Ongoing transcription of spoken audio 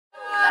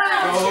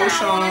Hello,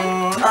 Sean.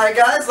 Alright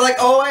guys, like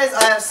always,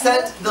 I have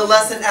sent the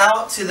lesson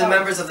out to the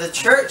members of the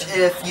church.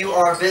 If you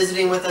are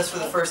visiting with us for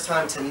the first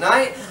time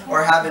tonight,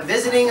 or have been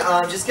visiting,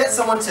 just get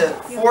someone to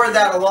forward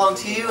that along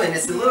to you, and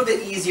it's a little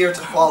bit easier to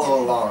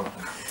follow along.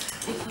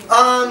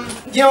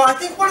 I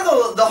think one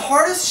of the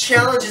hardest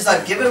challenges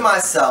I've given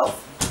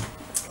myself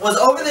was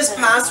over this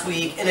past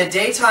week in a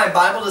daytime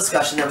Bible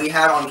discussion that we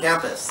had on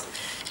campus.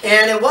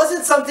 And it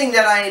wasn't something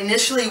that I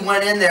initially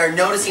went in there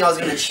noticing I was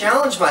going to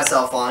challenge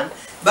myself on,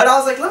 but I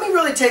was like, let me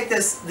really take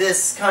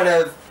this kind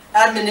of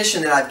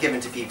admonition that I've given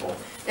to people.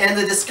 And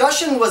the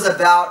discussion was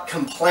about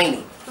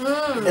complaining.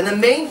 And the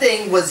main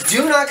thing was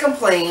do not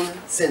complain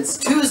since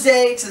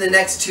Tuesday to the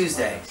next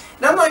Tuesday.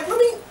 And I'm like,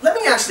 let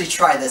me actually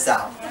try this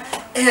out.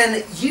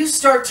 And you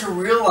start to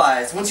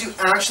realize, once you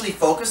actually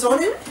focus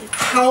on it,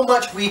 how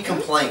much we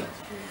complain.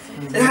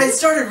 And I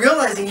started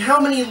realizing how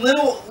many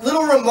little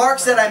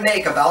remarks that I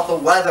make about the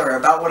weather,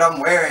 about what I'm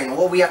wearing,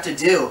 what we have to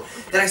do,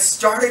 that I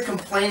started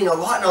complaining a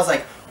lot, and I was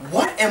like,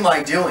 what am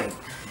I doing?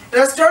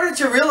 And I started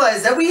to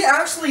realize that we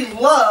actually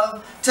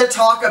love to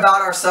talk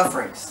about our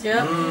sufferings.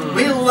 Yep.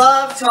 We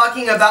love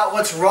talking about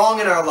what's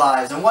wrong in our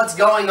lives and what's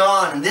going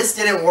on, and this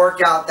didn't work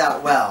out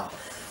that well.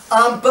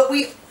 But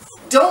we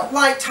don't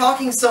like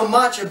talking so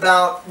much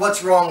about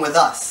what's wrong with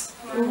us.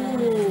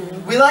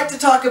 We like to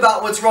talk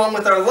about what's wrong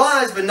with our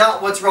lives, but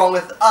not what's wrong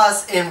with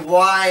us and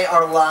why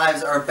our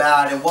lives are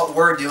bad and what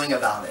we're doing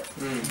about it.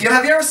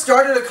 Have you ever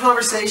started a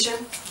conversation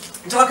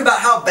and talk about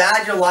how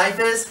bad your life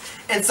is,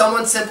 and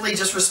someone simply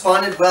just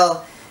responded,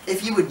 well,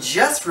 if you would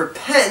just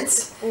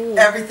repent,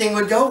 everything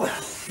would go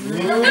well.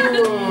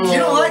 You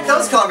don't like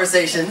those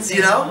conversations,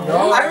 you know?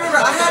 No. I remember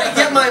I had to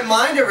get my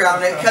mind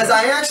around it, because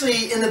I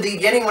actually, in the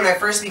beginning when I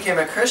first became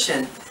a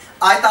Christian,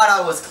 I thought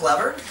I was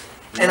clever.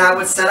 And I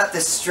would set up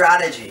this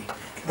strategy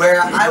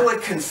where I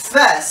would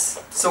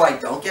confess so I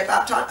don't get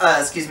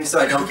baptized, so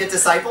I don't get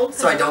discipled,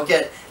 so I don't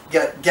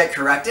get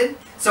corrected.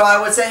 So I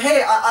would say,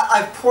 hey,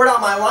 I've poured out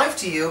my life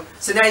to you,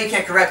 so now you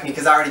can't correct me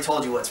because I already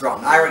told you what's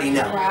wrong. I already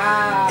know.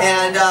 Wow.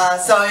 And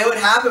so it would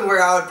happen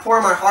where I would pour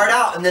my heart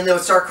out, and then they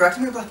would start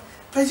correcting me. I'd be like,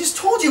 but I just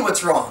told you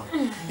what's wrong.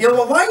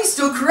 Well, why are you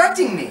still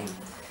correcting me?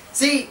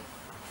 See,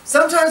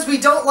 sometimes we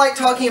don't like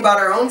talking about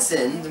our own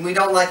sin, and we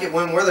don't like it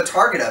when we're the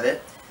target of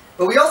it.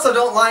 But we also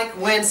don't like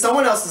when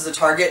someone else is the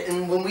target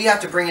and when we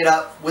have to bring it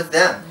up with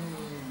them.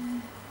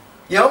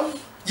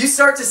 You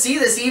start to see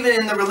this even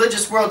in the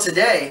religious world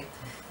today,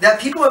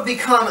 that people have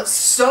become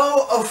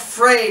so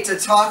afraid to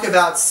talk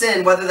about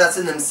sin, whether that's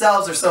in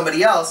themselves or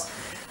somebody else,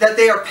 that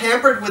they are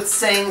pampered with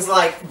sayings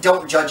like,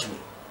 don't judge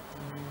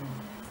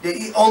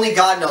me. Only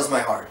God knows my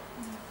heart.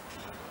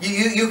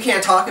 You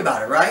can't talk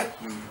about it, right?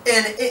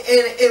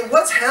 And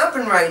what's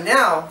happened right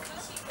now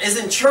is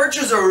in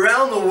churches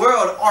around the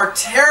world are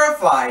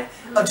terrified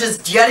of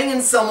just getting in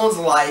someone's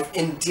life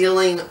and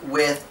dealing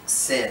with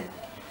sin.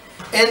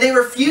 And they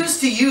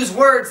refuse to use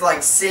words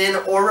like sin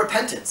or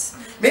repentance.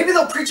 Maybe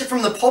they'll preach it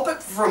from the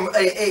pulpit, from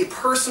a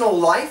personal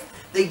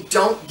life. They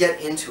don't get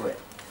into it.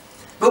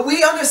 But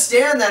we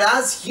understand that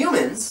as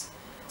humans,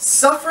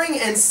 suffering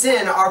and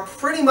sin are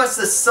pretty much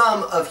the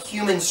sum of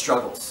human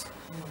struggles.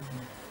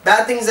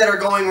 Bad things that are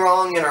going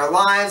wrong in our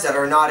lives that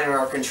are not in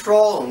our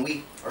control, and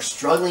we are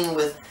struggling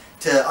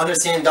to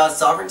understand God's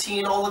sovereignty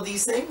in all of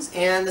these things,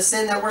 and the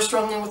sin that we're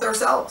struggling with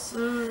ourselves.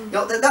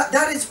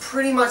 That is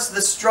pretty much the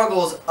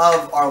struggles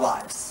of our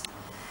lives.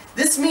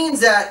 This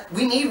means that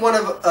we need one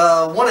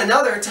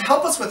another to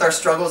help us with our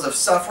struggles of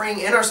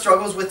suffering and our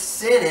struggles with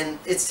sin and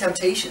its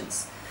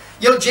temptations.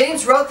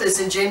 James wrote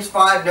this in James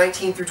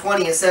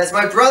 5:19-20. It says,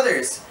 my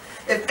brothers,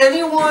 if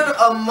anyone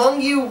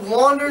among you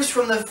wanders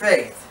from the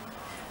faith,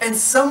 and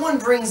someone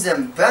brings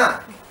them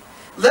back,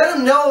 let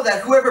him know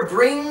that whoever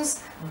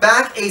brings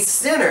back a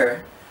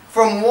sinner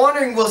from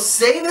wandering will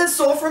save his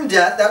soul from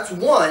death, that's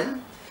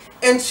one,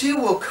 and two,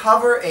 will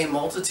cover a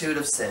multitude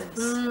of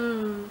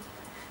sins.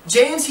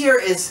 James here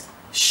is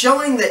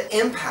showing the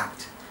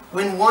impact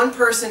when one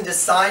person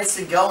decides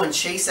to go and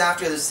chase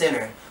after the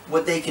sinner,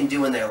 what they can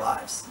do in their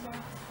lives.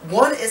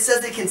 One, it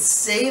says they can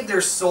save their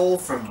soul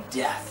from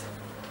death.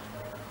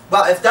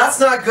 Well, if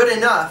that's not good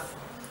enough,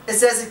 it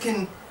says it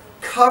can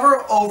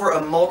cover over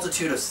a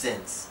multitude of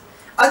sins.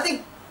 I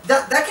think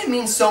that can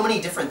mean so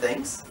many different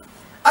things.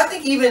 I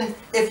think even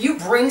if you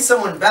bring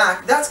someone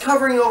back, that's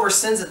covering over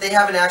sins that they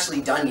haven't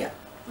actually done yet.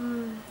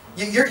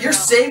 You're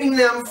saving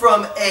them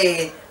from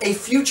a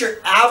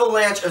future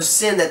avalanche of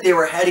sin that they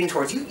were heading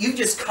towards. You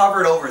just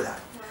covered over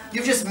that.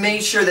 You've just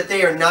made sure that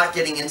they are not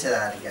getting into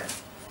that again.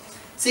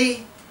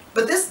 See,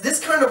 but this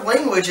kind of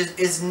language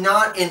is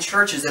not in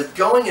churches, of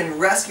going and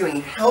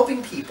rescuing,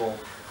 helping people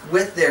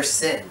with their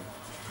sin.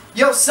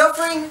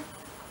 Suffering,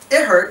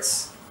 it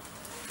hurts.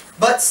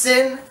 But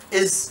sin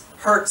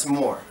hurts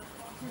more.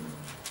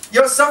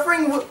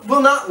 Suffering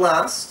will not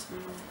last,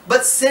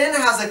 but sin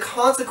has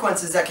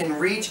consequences that can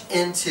reach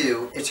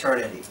into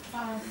eternity.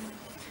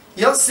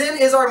 Sin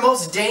is our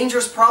most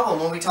dangerous problem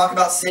when we talk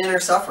about sin or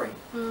suffering.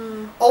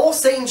 All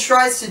Satan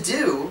tries to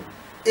do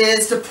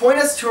is to point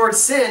us towards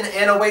sin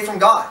and away from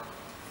God.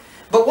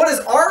 But what is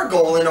our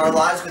goal in our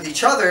lives with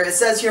each other? It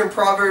says here in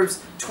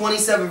Proverbs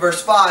 27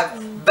 verse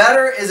 5,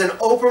 better is an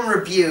open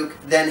rebuke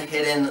than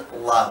hidden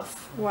love.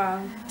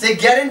 Wow. To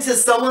get into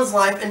someone's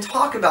life and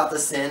talk about the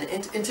sin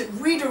and to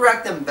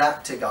redirect them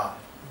back to God.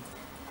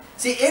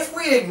 See, if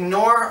we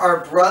ignore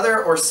our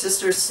brother or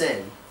sister's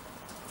sin,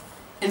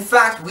 in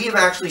fact, we have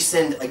actually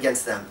sinned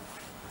against them.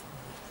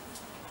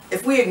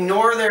 If we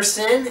ignore their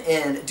sin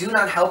and do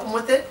not help them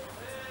with it,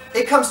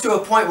 it comes to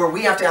a point where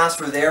we have to ask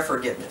for their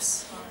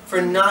forgiveness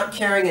for not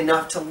caring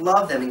enough to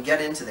love them and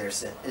get into their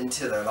sin,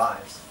 into their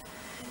lives.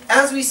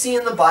 As we see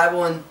in the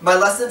Bible, and my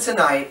lesson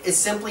tonight is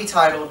simply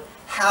titled,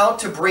 How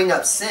to Bring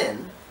Up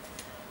Sin.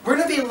 We're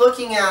going to be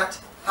looking at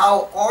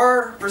how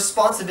our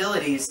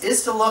responsibilities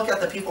is to look at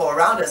the people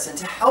around us and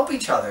to help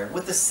each other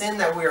with the sin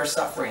that we are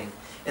suffering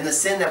and the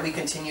sin that we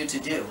continue to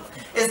do.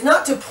 It's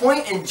not to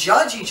point and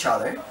judge each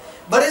other,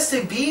 but it's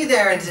to be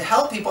there and to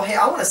help people. Hey,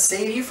 I want to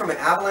save you from an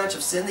avalanche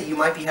of sin that you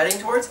might be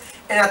heading towards.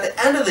 And at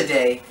the end of the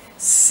day,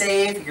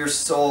 save your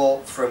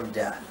soul from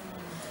death.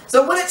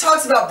 So when it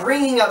talks about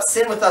bringing up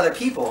sin with other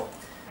people,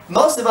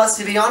 most of us,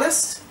 to be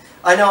honest,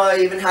 I know I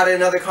even had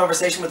another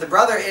conversation with a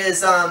brother,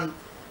 is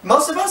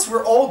most of us,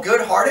 we're all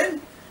good-hearted,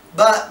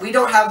 but we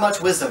don't have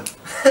much wisdom.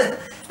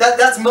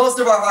 That's most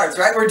of our hearts,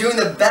 right? We're doing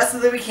the best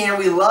that we can.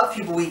 We love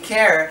people. We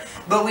care.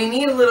 But we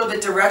need a little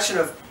bit direction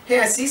of,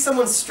 hey, I see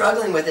someone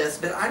struggling with this,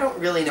 but I don't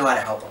really know how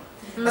to help them.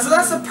 And so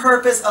that's the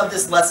purpose of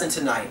this lesson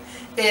tonight,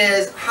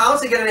 is how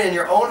to get it in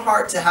your own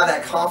heart to have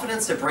that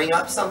confidence to bring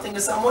up something to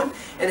someone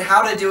and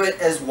how to do it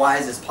as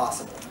wise as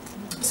possible.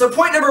 So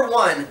point number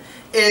 1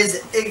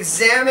 is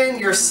examine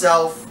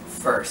yourself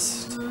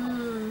first.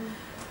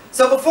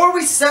 So before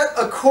we set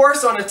a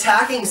course on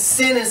attacking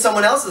sin in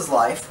someone else's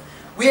life,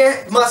 we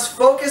must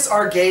focus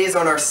our gaze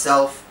on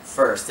ourselves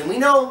first. And we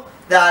know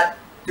that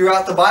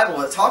throughout the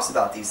Bible it talks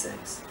about these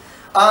things.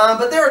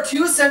 But there are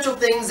 2 essential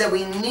things that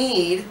we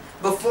need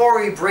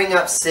before we bring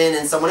up sin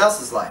in someone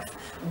else's life.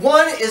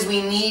 One is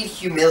we need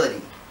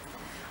humility.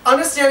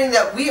 Understanding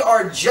that we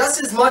are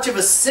just as much of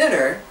a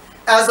sinner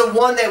as the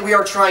one that we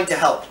are trying to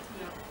help.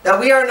 That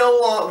we are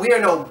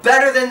no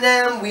better than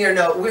them. We're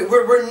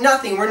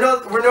nothing. We're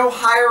no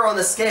higher on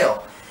the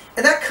scale.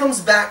 And that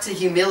comes back to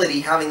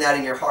humility, having that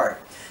in your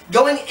heart.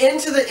 Going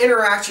into the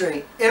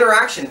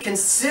interaction,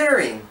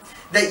 considering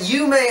that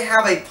you may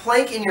have a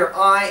plank in your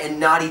eye and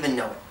not even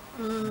know it.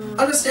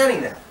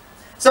 Understanding that.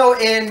 So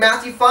in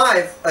Matthew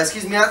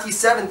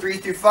 7, 3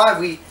 through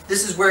 5,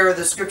 this is where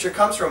the scripture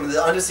comes from,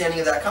 the understanding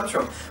of that comes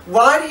from.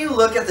 Why do you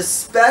look at the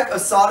speck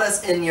of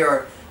sawdust in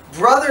your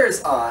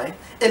brother's eye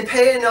and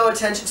pay no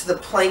attention to the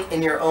plank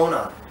in your own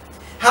eye?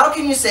 How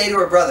can you say to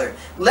a brother,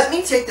 let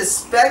me take the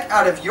speck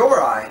out of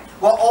your eye,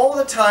 while all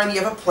the time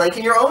you have a plank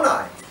in your own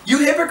eye? You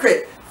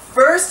hypocrite!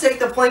 First take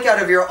the plank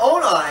out of your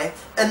own eye,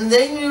 and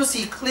then you will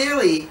see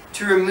clearly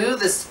to remove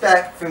the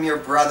speck from your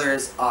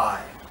brother's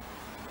eye.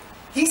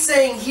 He's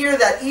saying here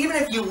that even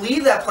if you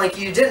leave that plank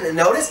you didn't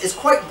notice, it's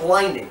quite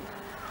blinding.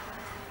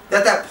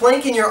 That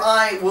plank in your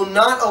eye will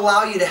not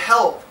allow you to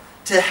help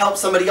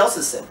somebody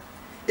else's sin.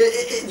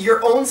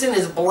 Your own sin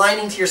is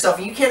blinding to yourself,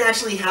 and you can't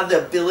actually have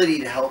the ability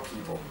to help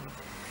people.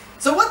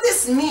 So what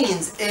this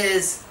means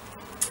is,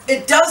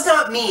 it does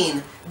not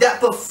mean that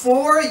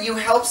before you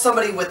help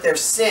somebody with their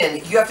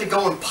sin, you have to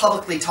go and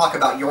publicly talk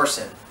about your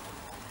sin.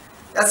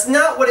 That's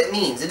not what it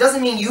means. It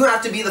doesn't mean you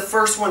have to be the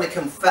first one to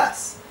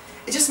confess.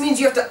 It just means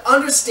you have to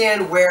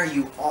understand where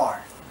you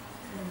are.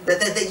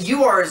 That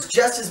you are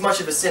just as much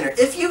of a sinner.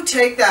 If you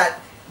take that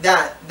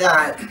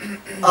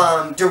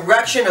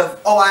direction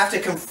of, oh, I have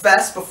to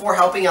confess before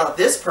helping out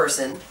this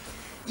person,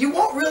 you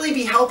won't really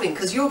be helping,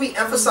 because you'll be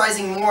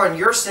emphasizing more on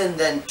your sin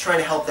than trying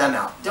to help them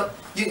out.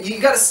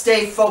 You got to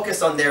stay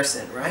focused on their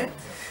sin, right?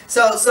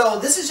 So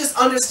this is just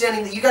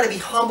understanding that you got to be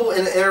humble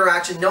in the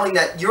interaction, knowing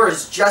that you're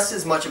just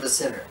as much of a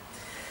sinner.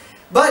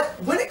 But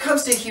when it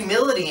comes to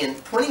humility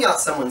and pointing out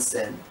someone's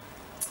sin,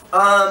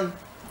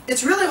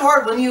 it's really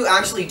hard when you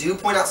actually do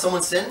point out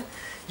someone's sin.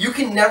 You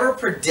can never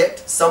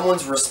predict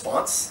someone's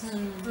response.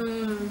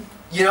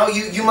 You know,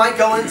 you might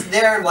go in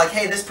there and like,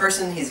 hey, this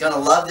person, he's going to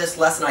love this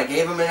lesson I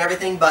gave him and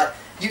everything, but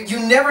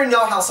you never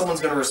know how someone's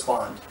going to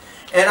respond.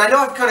 And I know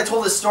I've kind of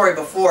told this story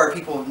before,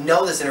 people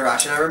know this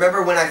interaction. I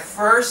remember when I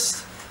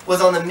first was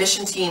on the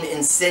mission team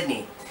in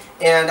Sydney,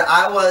 and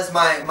I was,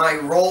 my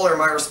role or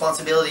my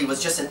responsibility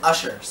was just an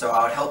usher. So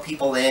I would help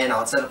people in, I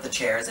would set up the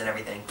chairs and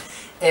everything.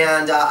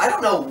 And I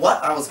don't know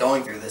what I was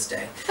going through this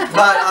day, but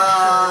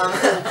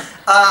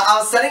I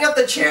was setting up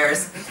the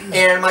chairs,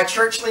 and my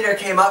church leader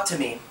came up to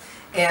me,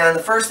 and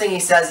the first thing he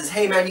says is,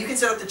 hey man, you can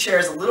set up the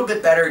chairs a little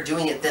bit better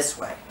doing it this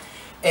way.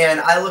 And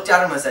I looked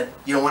at him and I said,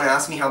 you don't want to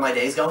ask me how my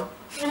day's going?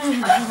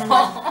 You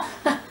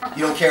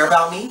don't care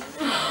about me?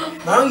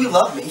 Why don't you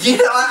love me? You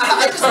know,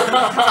 I just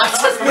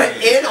went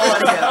in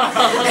on him.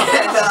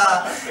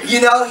 And,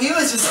 you know, he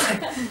was just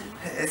like,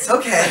 It's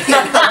okay.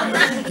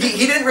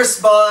 he didn't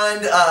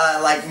respond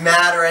like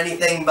mad or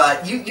anything,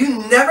 but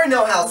you never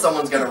know how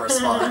someone's going to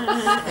respond.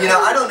 You know,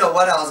 I don't know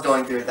what I was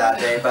going through that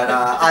day, but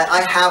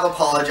I have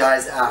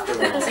apologized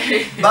afterwards.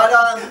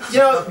 But, you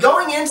know,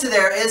 going into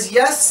there is,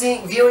 yes,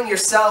 viewing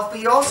yourself,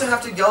 but you also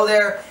have to go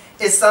there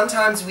is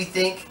sometimes we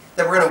think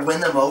that we're going to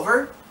win them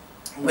over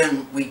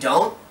when we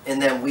don't,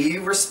 and then we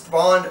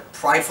respond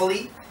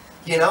pridefully,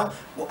 you know.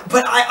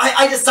 But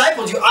I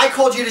discipled you. I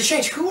called you to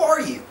change. Who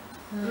are you?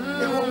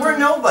 We're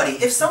nobody.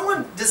 If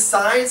someone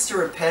decides to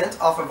repent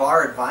off of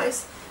our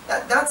advice,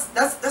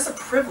 that's a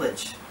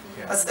privilege.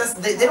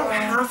 They don't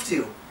have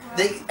to.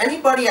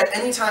 Anybody at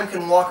any time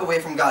can walk away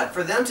from God.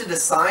 For them to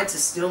decide to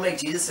still make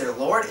Jesus their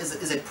Lord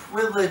is a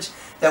privilege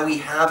that we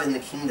have in the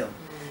kingdom.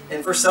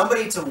 And for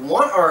somebody to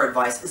want our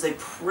advice is a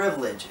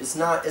privilege. It's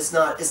not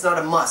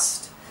a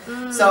must.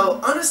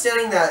 So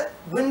understanding that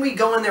when we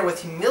go in there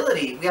with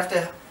humility, we have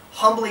to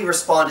humbly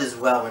respond as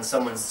well when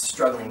someone's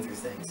struggling through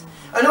things.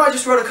 I know I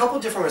just wrote a couple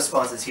different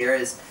responses here.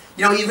 Is,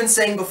 you know, even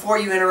saying before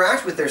you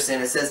interact with their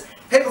sin, it says,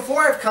 hey,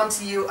 before I've come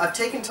to you, I've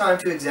taken time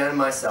to examine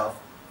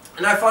myself,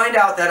 and I find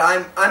out that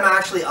I'm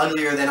actually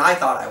uglier than I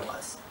thought I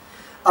was.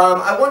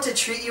 I want to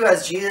treat you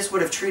as Jesus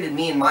would have treated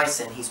me in my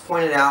sin. He's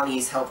pointed out and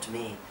he's helped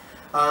me.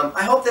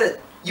 I hope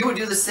that you would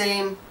do the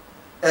same,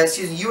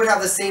 you would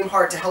have the same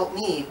heart to help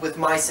me with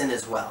my sin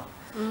as well.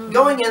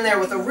 Going in there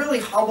with a really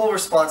humble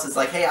response is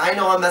like, hey, I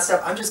know I'm messed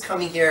up. I'm just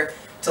coming here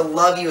to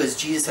love you as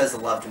Jesus has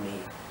loved me.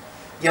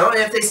 You know, and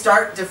if they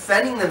start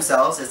defending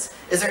themselves,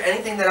 is there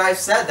anything that I've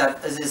said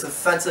that is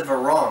offensive or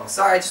wrong?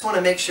 Sorry, I just want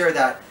to make sure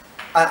that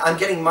I'm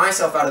getting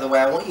myself out of the way.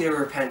 I want you to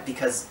repent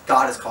because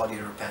God has called you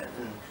to repent.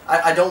 And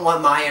I don't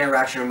want my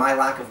interaction or my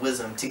lack of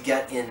wisdom to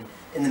get in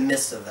the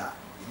midst of that.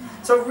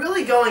 So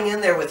really going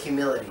in there with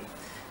humility.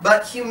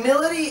 But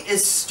humility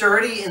is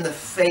sturdy in the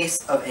face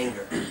of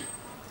anger.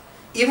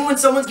 Even when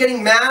someone's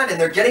getting mad and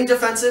they're getting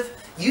defensive,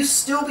 you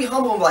still be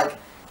humble and like,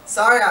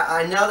 sorry,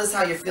 I know this is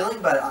how you're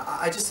feeling, but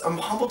I'm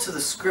humble to the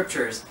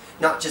scriptures,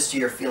 not just to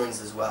your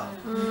feelings as well.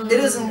 It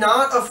is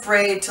not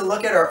afraid to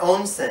look at our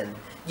own sin,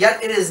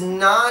 yet it is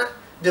not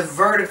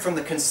diverted from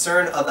the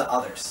concern of the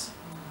others.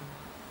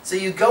 So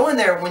you go in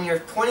there when you're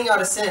pointing out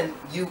a sin,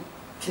 you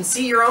can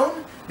see your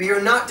own, but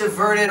you're not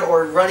diverted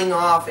or running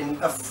off and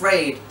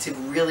afraid to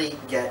really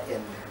get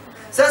in there.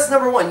 So that's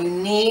number one. You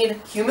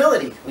need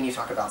humility when you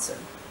talk about sin.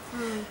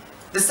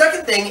 The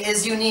second thing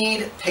is you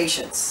need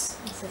patience.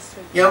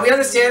 You know, we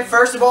understand,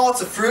 first of all,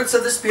 it's the fruits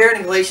of the Spirit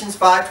in Galatians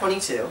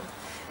 5:22.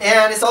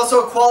 And it's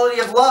also a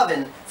quality of love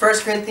in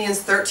 1 Corinthians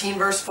 13,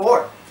 verse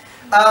 4.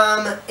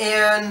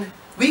 And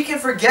we can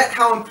forget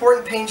how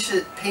important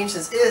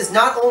patience is,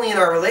 not only in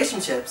our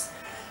relationships,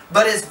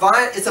 but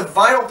it's a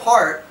vital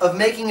part of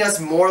making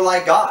us more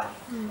like God.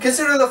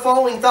 Consider the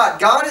following thought.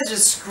 God is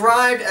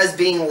described as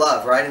being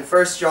love, right? In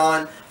 1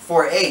 John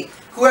 4:8.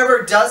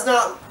 Whoever does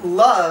not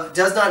love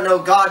does not know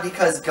God,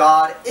 because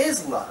God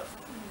is love.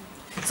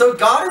 So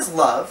God is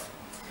love.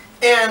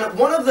 And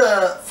one of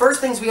the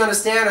first things we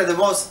understand, or the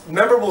most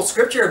memorable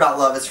scripture about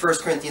love, is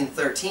 1 Corinthians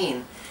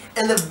 13.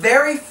 And the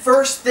very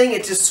first thing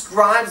it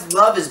describes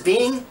love as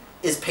being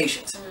is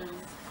patience.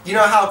 You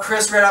know how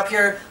Chris read up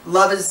here,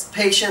 love is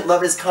patient,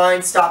 love is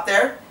kind, stop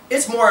there?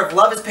 It's more of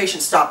love is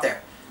patient, stop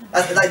there.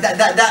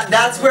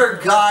 That's where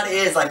God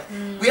is. Like,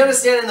 we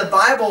understand in the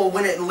Bible,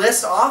 when it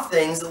lists off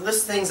things, it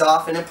lists things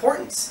off in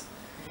importance.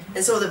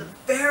 And so the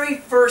very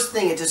first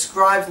thing it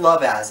describes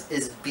love as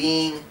is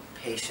being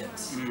patient.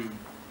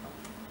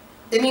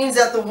 It means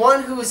that the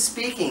one who is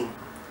speaking,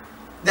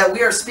 that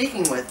we are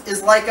speaking with,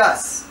 is like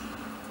us.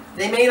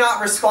 They may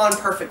not respond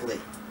perfectly.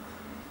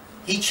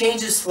 He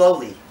changes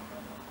slowly.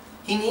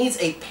 He needs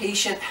a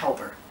patient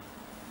helper.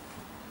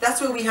 That's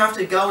where we have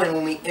to go in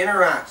when we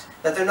interact.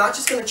 That they're not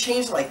just going to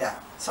change like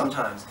that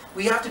sometimes.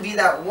 We have to be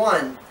that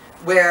one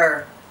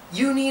where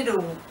you need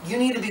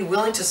to be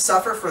willing to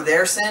suffer for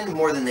their sin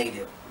more than they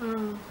do.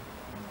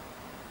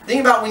 Think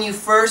about when you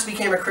first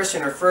became a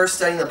Christian or first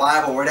studying the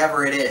Bible,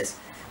 whatever it is.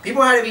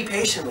 People had to be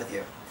patient with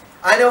you.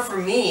 I know for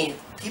me,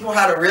 people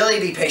had to really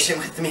be patient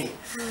with me.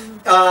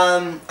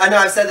 I know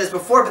I've said this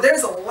before, but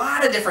there's a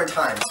lot of different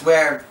times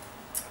where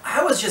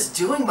I was just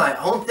doing my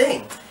own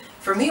thing.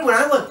 For me, when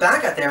I look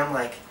back at there, I'm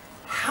like,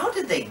 how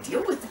did they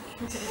deal with me?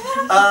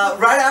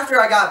 Right after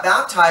I got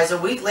baptized, a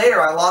week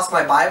later, I lost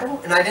my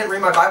Bible, and I didn't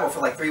read my Bible for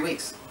like 3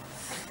 weeks.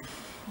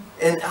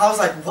 And I was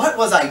like, what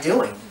was I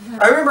doing?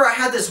 I remember I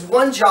had this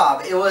one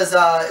job. It was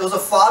a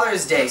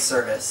Father's Day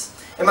service.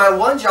 And my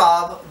one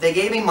job, they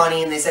gave me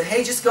money, and they said,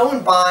 hey, just go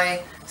and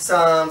buy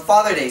some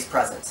Father's Day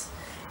presents.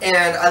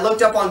 And I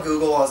looked up on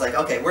Google. I was like,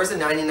 okay, where's the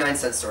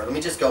 99-cent store? Let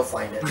me just go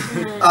find it.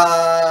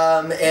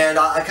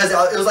 Because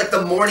it was like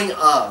the morning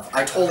of.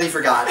 I totally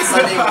forgot.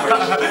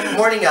 Sunday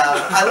morning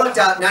of. I looked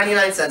up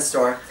 99-cent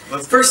store.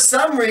 For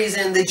some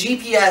reason, the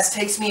GPS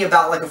takes me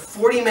about like a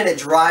 40-minute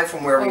drive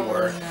from where we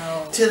were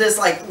to this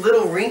like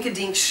little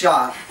rink-a-dink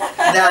shop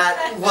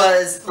that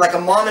was like a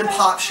mom and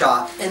pop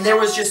shop. And there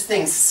was just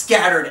things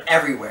scattered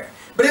everywhere.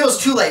 But it was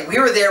too late. We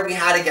were there. We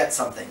had to get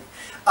something.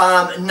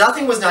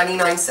 Nothing was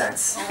 99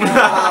 cents.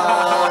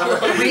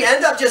 We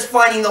end up just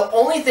finding the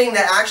only thing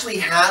that actually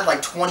had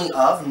like 20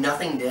 of,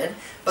 nothing did.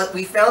 But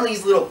we found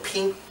these little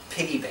pink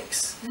piggy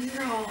banks.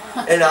 No.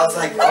 And I was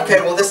like,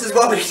 okay, well this is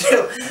what we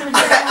do.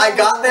 I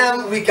got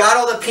them, we got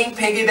all the pink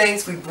piggy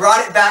banks, we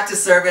brought it back to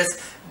service,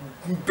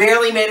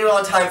 barely made it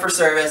on time for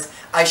service.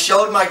 I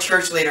showed my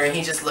church leader and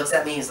he just looks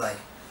at me, he's like,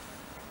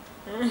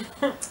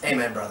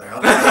 amen, brother.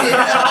 Okay.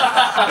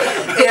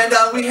 And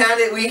we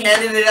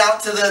handed it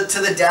out to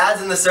the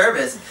dads in the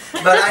service.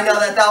 But I know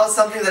that was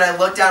something that I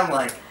looked at and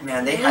like,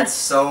 man, they had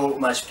so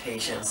much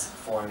patience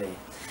for me.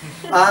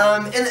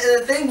 And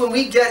the thing, when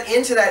we get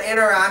into that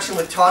interaction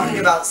with talking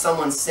about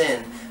someone's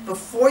sin,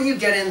 before you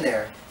get in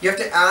there, you have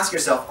to ask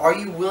yourself, are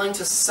you willing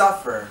to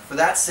suffer for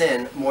that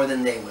sin more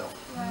than they will?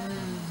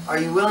 Are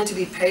you willing to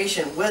be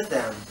patient with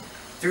them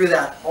through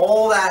that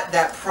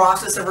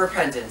process of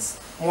repentance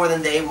more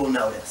than they will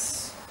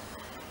notice?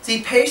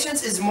 See,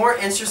 patience is more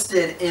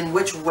interested in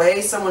which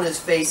way someone is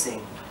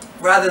facing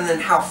rather than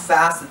how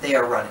fast that they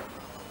are running.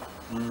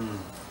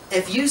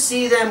 If you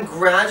see them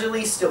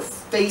gradually still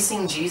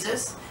facing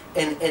Jesus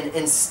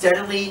and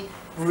steadily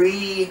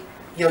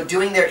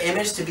doing their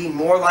image to be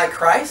more like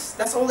Christ,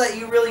 that's all that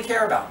you really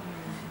care about.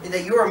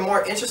 That you are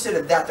more interested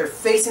in that they're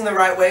facing the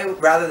right way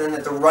rather than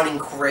that they're running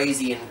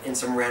crazy in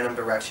some random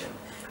direction.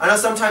 I know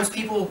sometimes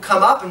people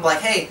come up and be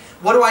like, hey,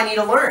 what do I need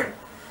to learn?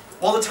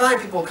 All the time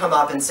people come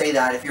up and say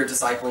that if you're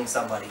discipling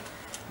somebody.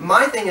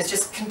 My thing is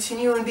just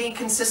continue and be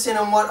consistent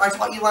on what I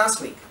taught you last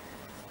week.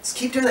 Just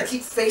keep doing that.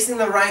 Keep facing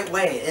the right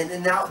way.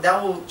 And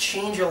that will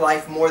change your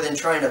life more than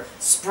trying to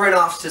sprint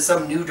off to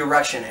some new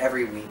direction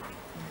every week.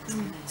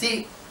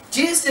 See,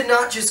 Jesus did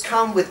not just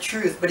come with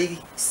truth, but he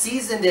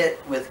seasoned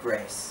it with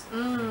grace.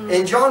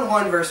 In John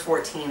 1 verse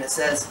 14 it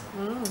says,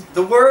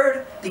 the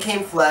Word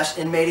became flesh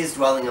and made his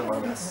dwelling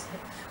among us.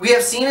 We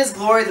have seen his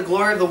glory, the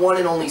glory of the one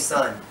and only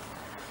Son,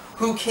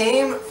 who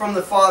came from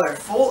the Father,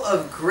 full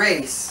of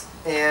grace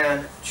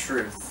and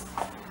truth.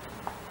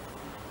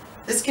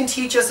 This can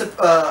teach us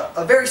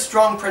a very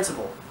strong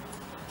principle.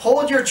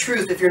 Hold your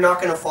truth if you're not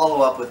going to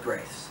follow up with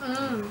grace.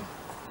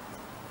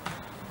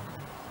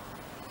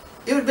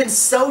 It would have been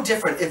so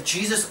different if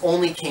Jesus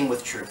only came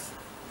with truth.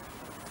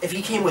 If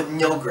he came with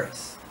no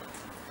grace.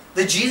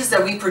 The Jesus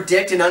that we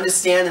predict and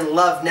understand and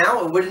love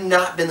now, it would have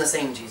not been the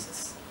same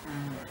Jesus.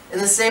 In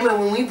the same way,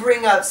 when we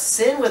bring up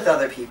sin with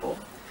other people,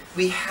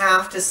 we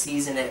have to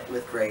season it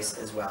with grace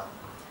as well.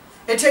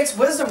 It takes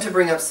wisdom to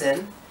bring up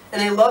sin,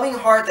 and a loving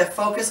heart that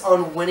focuses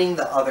on winning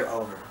the other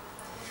over.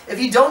 If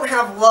you don't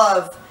have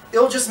love,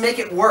 it'll just make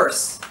it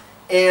worse,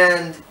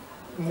 and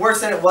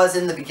worse than it was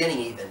in the beginning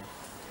even.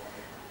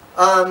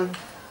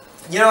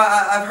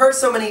 I've heard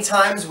so many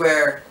times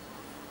where,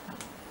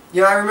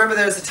 I remember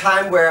there was a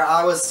time where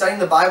I was studying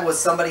the Bible with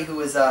somebody who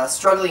was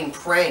struggling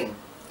praying,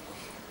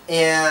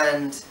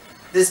 and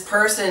this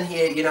person,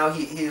 he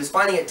was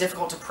finding it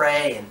difficult to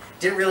pray and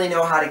didn't really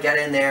know how to get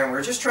in there, and we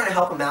were just trying to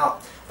help him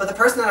out. But the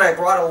person that I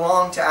brought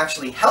along to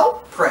actually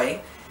help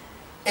pray,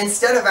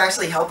 instead of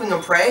actually helping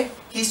him pray,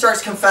 he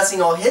starts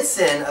confessing all his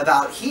sin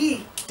about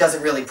he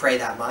doesn't really pray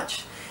that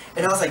much.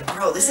 And I was like,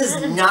 bro, this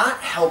is not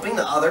helping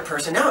the other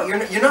person out.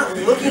 You're not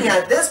looking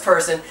at this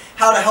person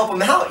how to help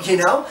him out,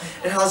 And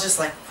I was just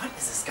like, what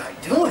is this guy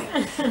doing?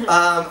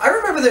 I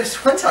remember there's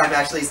one time,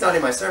 actually, it's not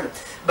in my sermon,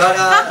 but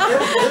there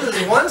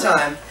was one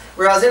time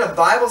where I was in a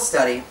Bible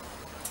study,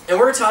 and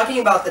we were talking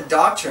about the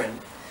doctrine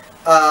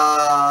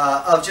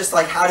of just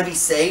like how to be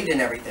saved and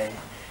everything.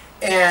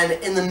 And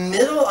in the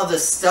middle of the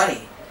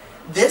study,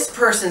 this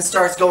person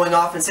starts going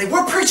off and saying,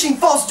 we're preaching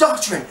false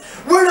doctrine.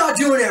 We're not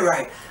doing it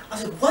right. I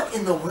was like, what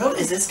in the world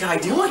is this guy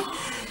doing?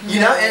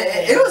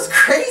 It was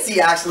crazy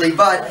actually,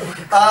 but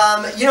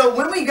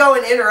when we go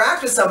and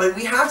interact with somebody,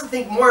 we have to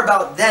think more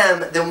about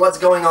them than what's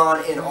going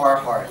on in our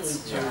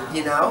hearts.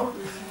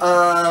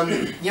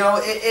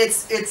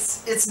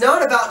 It's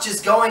not about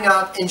just going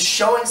up and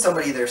showing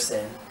somebody their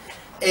sin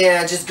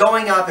and just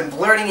going up and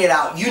blurting it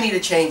out. You need to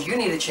change, you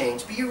need to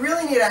change. But you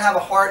really need to have a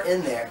heart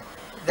in there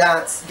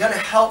that's going to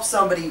help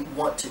somebody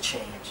want to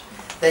change.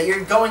 That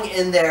you're going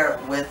in there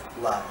with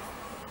love.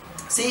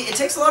 See, it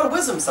takes a lot of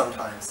wisdom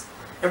sometimes.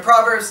 In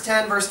Proverbs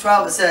 10 verse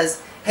 12 it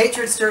says,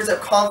 hatred stirs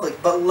up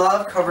conflict, but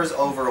love covers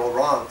over all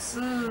wrongs.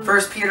 1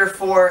 Peter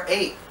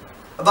 4:8,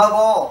 above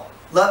all,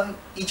 love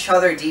each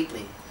other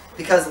deeply,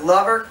 because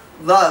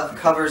love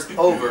covers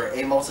over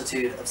a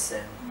multitude of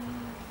sin.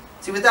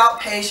 See, without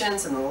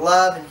patience and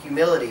love and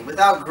humility,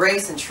 without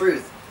grace and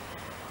truth,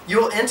 you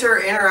will enter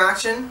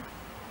interaction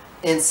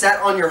and set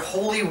on your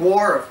holy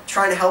war of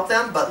trying to help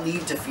them, but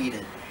leave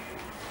defeated.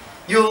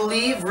 You'll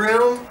leave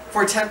room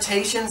for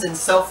temptations and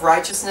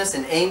self-righteousness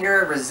and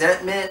anger,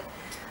 resentment,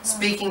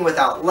 speaking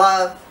without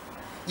love.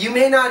 You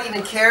may not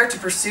even care to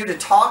pursue to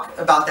talk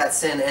about that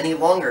sin any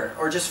longer,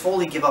 or just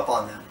fully give up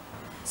on them.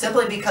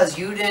 Simply because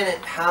you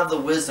didn't have the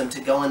wisdom to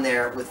go in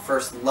there with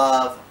first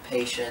love,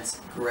 patience,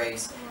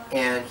 grace,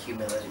 and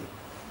humility.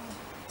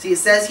 See, it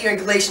says here in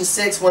Galatians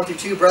 6,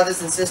 1-2,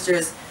 brothers and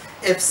sisters,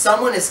 if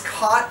someone is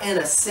caught in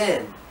a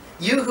sin,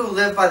 you who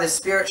live by the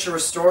Spirit should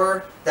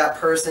restore that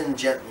person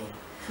gently.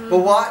 But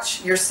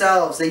watch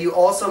yourselves, that you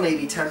also may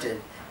be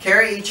tempted.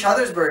 Carry each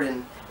other's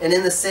burden, and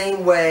in the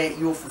same way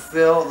you will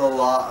fulfill the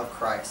law of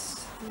Christ.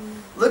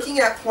 Looking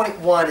at point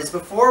 1 is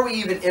before we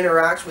even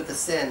interact with the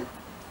sin,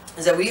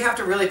 is that we have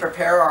to really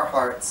prepare our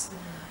hearts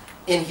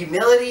in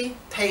humility,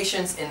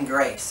 patience, and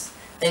grace.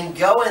 And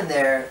go in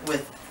there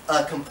with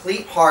a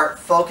complete heart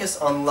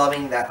focused on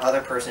loving that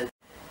other person.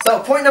 So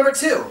point number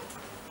 2,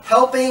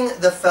 helping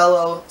the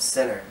fellow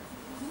sinner.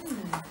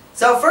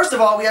 So first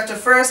of all, we have to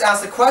first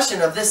ask the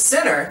question of this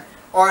sinner,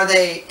 are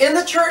they in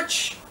the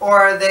church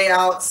or are they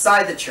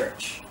outside the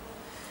church?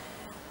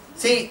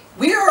 See,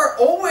 we are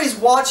always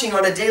watching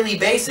on a daily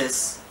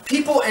basis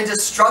people in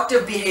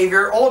destructive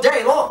behavior all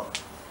day long.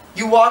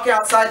 You walk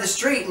outside the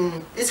street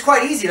and it's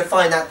quite easy to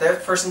find that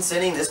this person's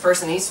sinning, this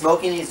person, he's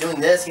smoking, he's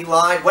doing this, he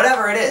lied,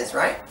 whatever it is,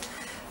 right?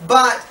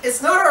 But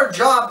it's not our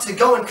job to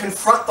go and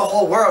confront the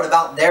whole world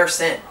about their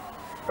sin,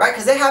 right?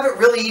 Because they haven't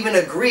really even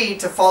agreed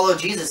to follow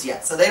Jesus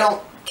yet, so they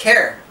don't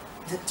care,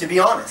 to be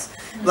honest.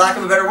 Lack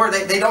of a better word,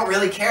 they don't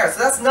really care. So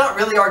that's not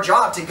really our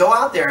job to go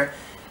out there.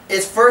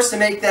 It's first to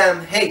make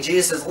them, hey,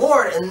 Jesus is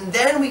Lord, and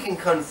then we can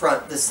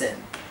confront the sin,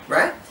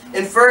 right?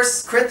 In 1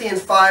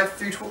 Corinthians 5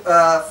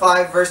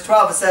 verse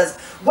 12, it says,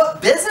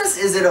 what business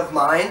is it of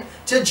mine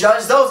to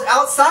judge those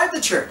outside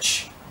the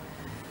church?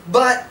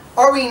 But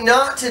are we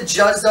not to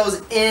judge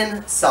those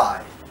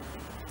inside?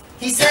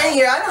 He's saying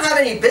here, I don't have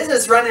any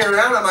business running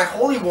around on my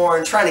holy war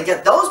and trying to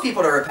get those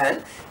people to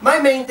repent. My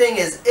main thing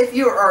is, if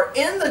you are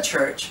in the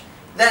church,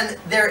 then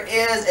there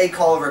is a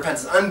call of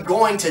repentance. I'm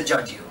going to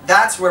judge you.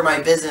 That's where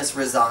my business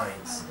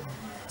resides.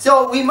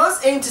 So we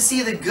must aim to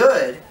see the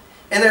good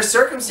in their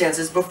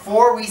circumstances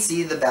before we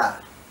see the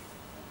bad.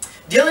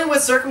 Dealing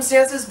with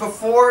circumstances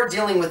before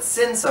dealing with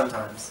sin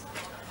sometimes.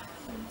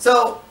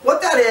 So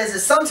what that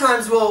is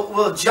sometimes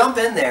we'll jump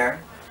in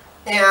there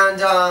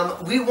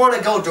and we want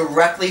to go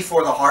directly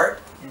for the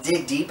heart,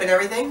 dig deep and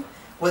everything,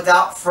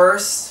 without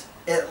first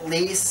at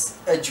least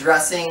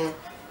addressing,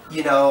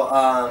 you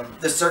know,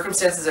 the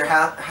circumstances that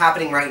are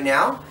happening right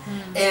now.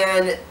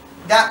 And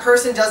that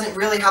person doesn't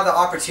really have the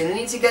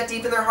opportunity to get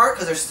deep in their heart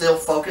because they're still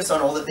focused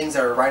on all the things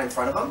that are right in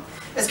front of them.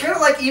 It's kind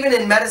of like even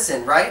in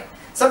medicine, right?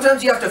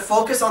 Sometimes you have to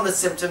focus on the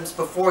symptoms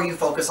before you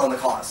focus on the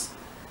cause.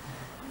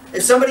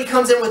 If somebody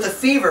comes in with a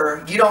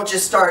fever, you don't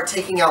just start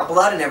taking out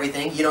blood and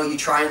everything. You know, you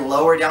try and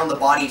lower down the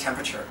body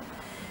temperature.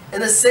 In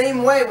the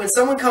same way, when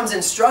someone comes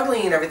in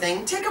struggling and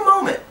everything, take a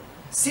moment.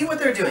 See what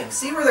they're doing.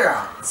 See where they're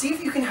at. See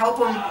if you can help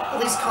them at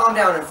least calm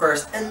down at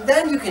first, and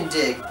then you can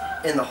dig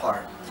in the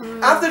heart.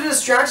 After the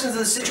distractions of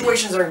the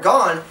situations are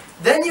gone,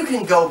 then you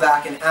can go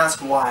back and ask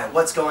why.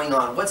 What's going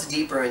on? What's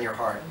deeper in your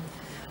heart?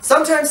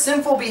 Sometimes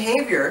sinful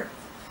behavior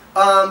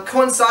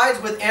coincides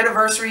with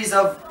anniversaries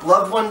of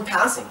loved one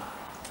passing.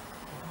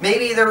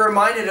 Maybe they're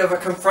reminded of a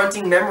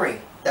confronting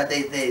memory that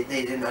they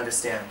didn't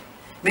understand.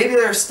 Maybe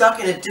they're stuck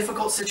in a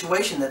difficult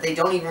situation that they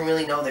don't even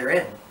really know they're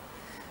in.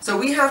 So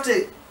we have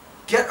to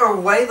get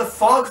away the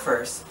fog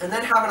first, and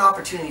then have an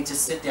opportunity to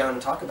sit down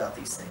and talk about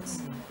these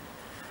things.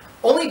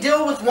 Only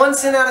deal with one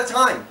sin at a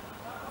time.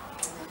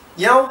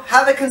 You know,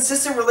 have a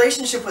consistent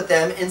relationship with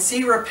them and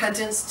see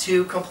repentance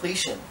to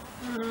completion.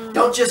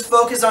 Don't just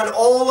focus on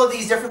all of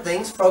these different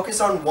things.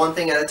 Focus on one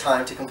thing at a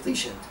time to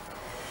completion.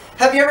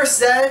 Have you ever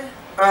said,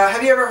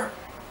 have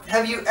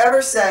you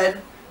ever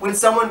said when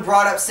someone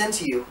brought up sin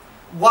to you,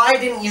 why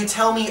didn't you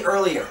tell me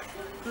earlier?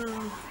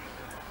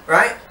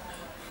 Right?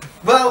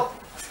 Well,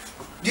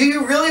 do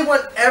you really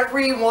want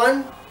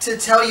everyone to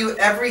tell you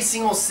every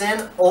single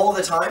sin all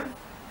the time?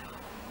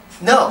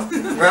 No,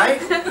 right?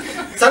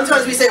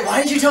 Sometimes we say, why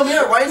didn't you tell me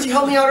earlier? Why didn't you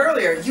help me out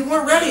earlier? You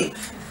weren't ready.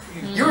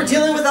 You were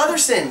dealing with other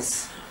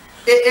sins.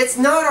 It's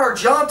not our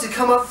job to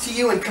come up to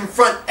you and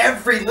confront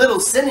every little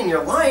sin in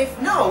your life.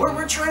 No,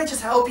 we're trying to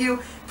just help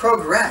you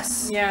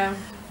progress. Yeah.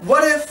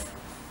 What if,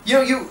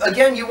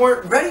 you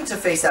weren't ready to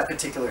face that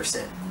particular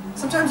sin?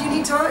 Sometimes you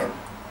need time.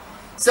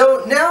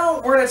 So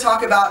now we're going to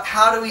talk about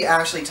how do we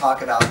actually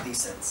talk about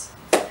these sins.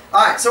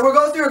 Alright, so we'll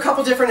go through a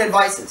couple different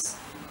advices.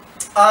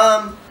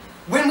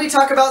 When we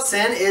talk about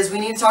sin is we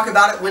need to talk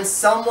about it when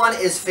someone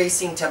is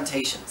facing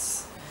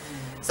temptations.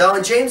 So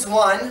in James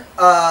 1,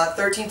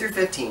 13 through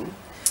 15,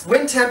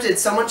 when tempted,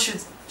 someone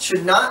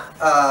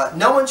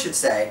no one should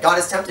say, God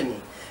has tempted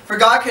me. For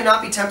God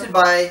cannot be tempted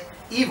by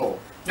evil,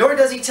 nor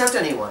does he tempt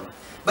anyone.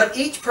 But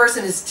each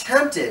person is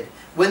tempted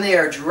when they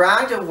are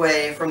dragged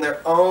away from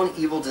their own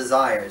evil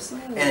desires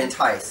and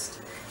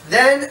enticed.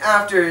 Then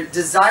after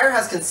desire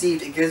has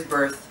conceived, it gives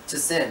birth to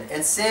sin.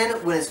 And sin,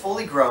 when it's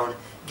fully grown,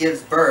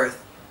 gives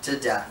birth to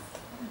death.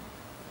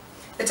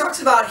 It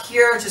talks about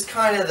here just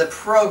kind of the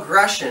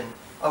progression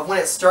of when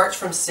it starts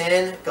from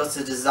sin, goes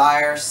to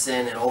desire,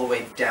 sin, and all the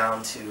way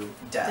down to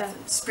death.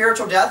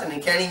 Spiritual death, and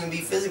it can't even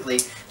be physically,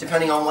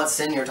 depending on what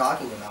sin you're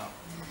talking about.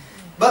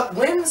 But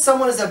when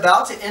someone is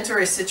about to enter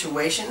a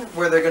situation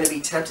where they're going to be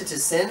tempted to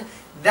sin,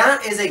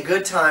 that is a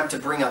good time to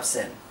bring up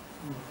sin.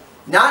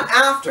 Not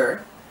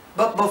after,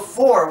 but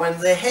before, when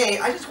they, hey,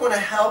 I just want to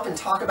help and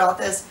talk about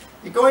this.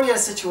 You're going in a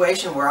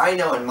situation where I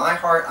know in my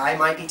heart I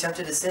might be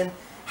tempted to sin.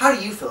 How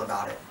do you feel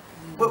about it?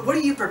 What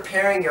are you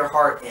preparing your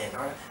heart in?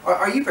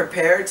 Are you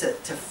prepared to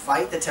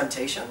fight the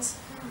temptations?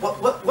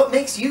 What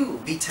makes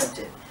you be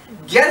tempted?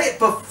 Get it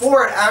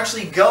before it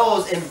actually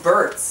goes and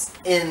bursts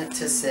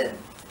into sin.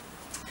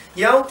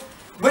 You know,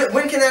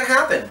 when can that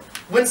happen?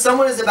 When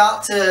someone is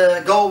about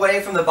to go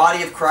away from the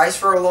body of Christ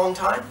for a long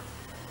time?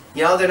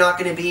 You know, they're not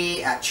going to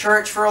be at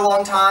church for a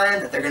long time,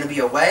 that they're going to be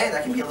away.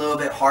 That can be a little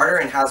bit harder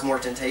and has more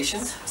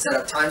temptations. Set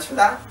up times for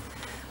that.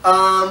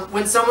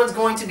 When someone's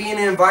going to be in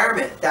an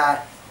environment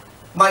that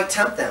might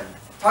tempt them.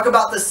 Talk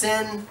about the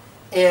sin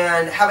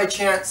and have a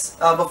chance,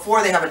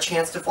 before they have a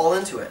chance to fall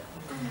into it.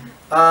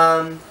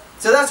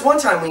 So that's one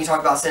time when you talk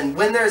about sin,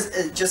 when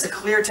there's just a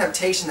clear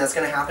temptation that's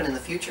going to happen in the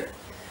future.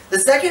 The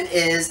second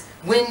is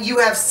when you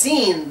have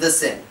seen the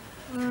sin.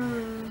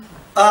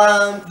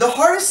 The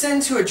hardest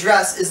sin to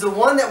address is the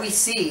one that we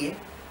see,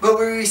 but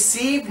we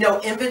receive no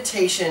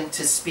invitation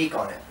to speak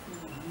on it.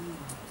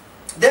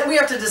 Then we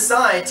have to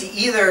decide to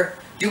either,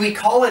 do we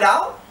call it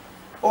out,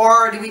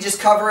 or do we just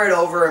cover it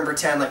over and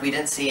pretend like we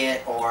didn't see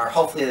it, or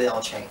hopefully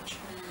they'll change,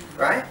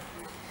 right?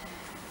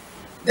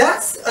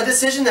 That's a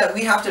decision that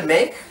we have to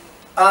make,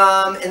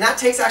 and that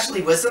takes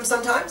actually wisdom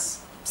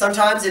sometimes.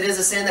 Sometimes it is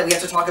a sin that we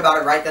have to talk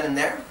about it right then and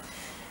there.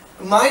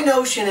 My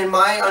notion and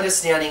my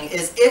understanding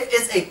is if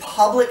it's a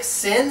public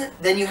sin,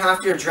 then you have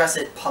to address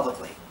it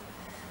publicly.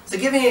 So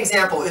give me an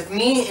example. If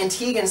me and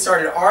Tegan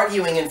started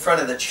arguing in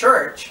front of the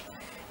church,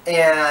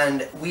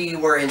 and we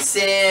were in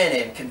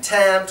sin and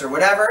contempt or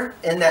whatever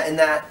in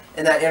that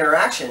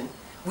interaction,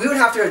 we would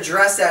have to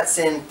address that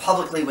sin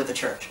publicly with the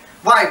church.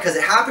 Why? Because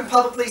it happened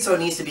publicly, so it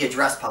needs to be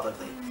addressed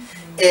publicly.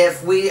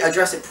 If we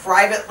address it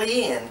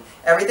privately and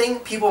everything,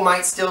 people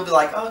might still be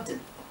like, oh,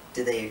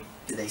 did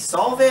they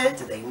solve it?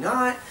 Did they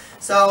not?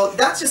 So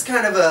that's just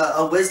kind of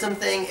a wisdom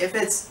thing. If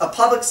it's a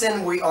public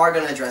sin, we are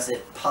going to address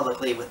it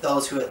publicly with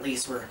those who at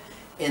least were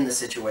in the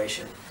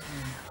situation.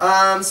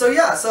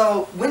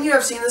 So when you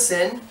have seen the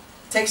sin,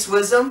 takes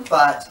wisdom,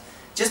 but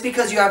just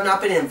because you have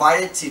not been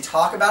invited to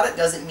talk about it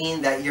doesn't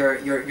mean that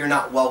you're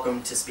not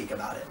welcome to speak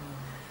about it.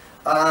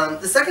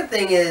 The second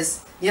thing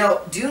is, you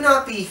know, do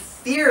not be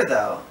fear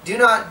though. Do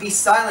not be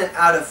silent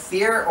out of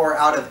fear or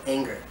out of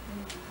anger.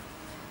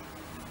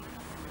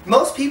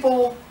 Most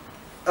people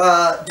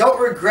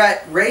don't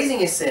regret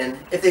raising a sin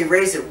if they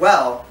raise it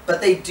well, but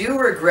they do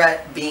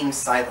regret being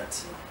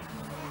silent.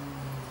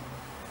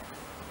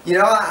 You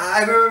know,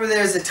 I remember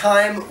there's a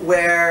time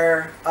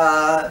where,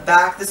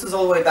 this was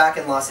all the way back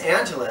in Los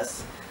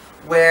Angeles,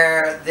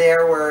 where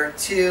there were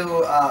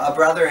two, a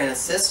brother and a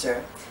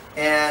sister,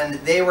 and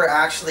they were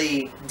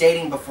actually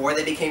dating before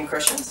they became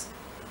Christians.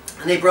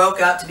 And they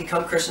broke up to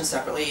become Christians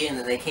separately, and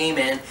then they came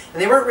in,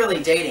 and they weren't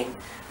really dating,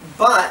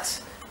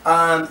 but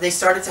they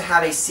started to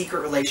have a secret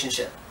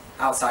relationship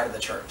outside of the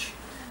church.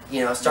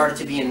 You know, started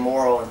to be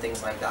immoral and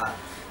things like that.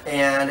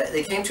 And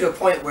they came to a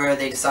point where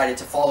they decided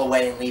to fall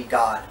away and leave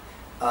God.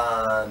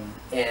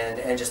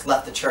 And just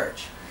left the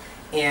church.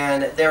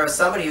 And there was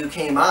somebody who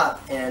came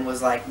up and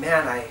was like,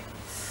 man,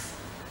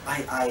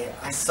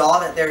 I saw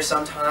that there's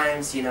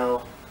sometimes, you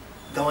know,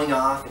 going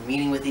off and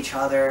meeting with each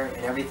other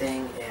and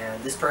everything,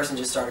 and this person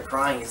just started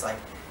crying. He's like,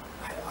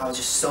 I was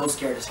just so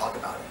scared to talk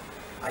about it.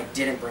 I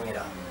didn't bring it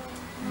up.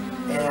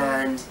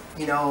 And,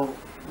 you know,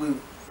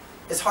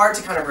 it's hard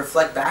to kind of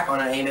reflect back on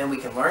it. Amen, we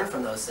can learn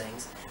from those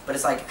things. But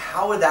it's like,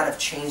 how would that have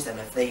changed them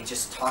if they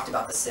just talked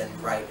about the sin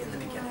right in the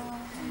beginning?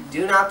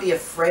 Do not be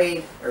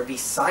afraid or be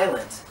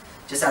silent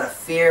just out of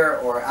fear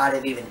or out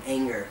of even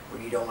anger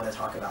where you don't want to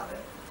talk about it.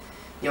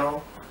 You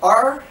know,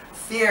 our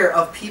fear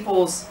of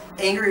people's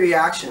angry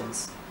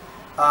reactions,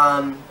 you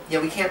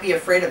know, we can't be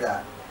afraid of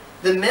that.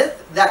 The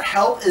myth that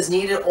help is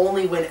needed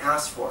only when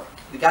asked for.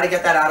 We got to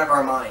get that out of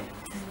our mind.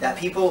 That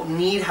people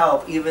need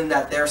help even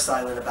that they're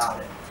silent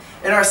about it.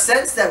 And our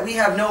sense that we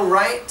have no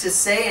right to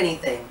say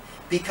anything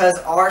because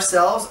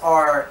ourselves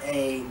are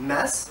a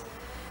mess,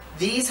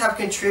 these have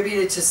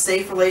contributed to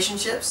safe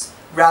relationships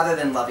rather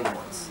than loving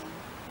ones.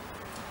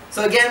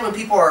 So again, when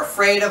people are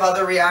afraid of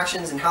other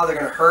reactions and how they're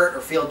going to hurt or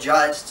feel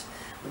judged,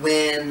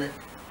 when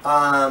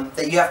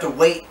that you have to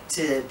wait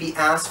to be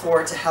asked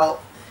for to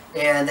help,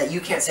 and that you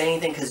can't say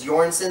anything because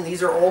you're in sin,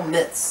 these are all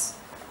myths.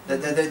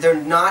 They're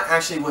not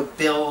actually what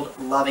build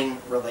loving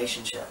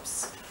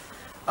relationships.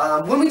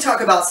 When we talk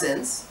about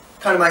sins,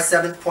 kind of my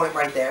seventh point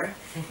right there,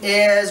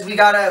 is we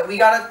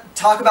gotta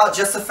talk about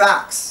just the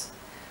facts.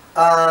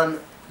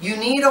 You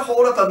need to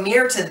hold up a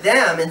mirror to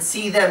them and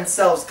see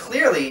themselves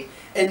clearly,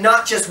 and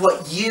not just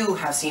what you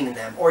have seen in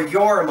them, or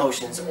your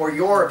emotions, or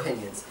your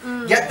opinions.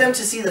 Get them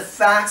to see the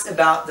facts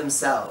about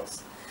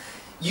themselves.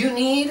 You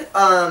need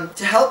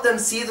to help them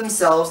see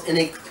themselves in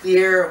a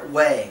clear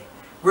way.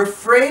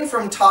 Refrain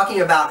from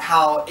talking about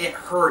how it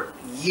hurt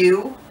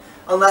you,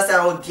 unless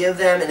that will give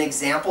them an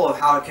example of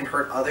how it can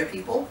hurt other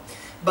people.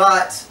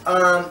 But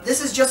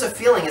this is just a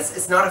feeling,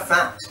 it's not a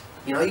fact.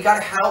 You know, you got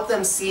to help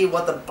them see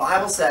what the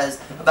Bible says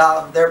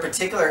about their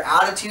particular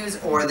attitudes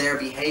or their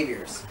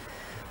behaviors.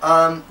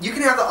 You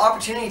can have the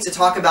opportunity to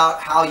talk about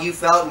how you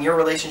felt in your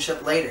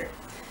relationship later.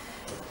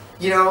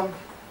 You know,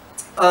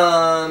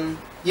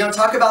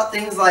 talk about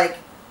things like,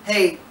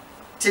 hey,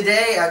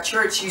 today at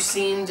church you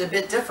seemed a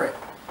bit different.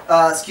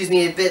 A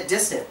bit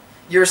distant.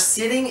 You're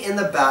sitting in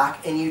the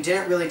back and you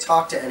didn't really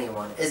talk to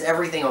anyone. Is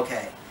everything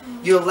okay?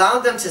 You allowed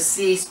them to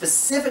see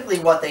specifically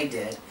what they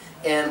did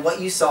and what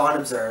you saw and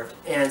observed,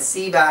 and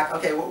see back,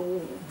 okay,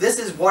 well, this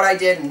is what I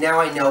did, and now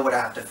I know what I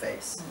have to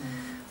face.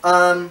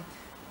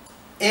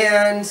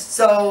 And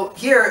so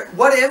here,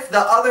 what if the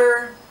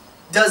other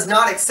does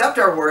not accept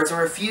our words and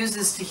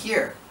refuses to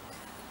hear?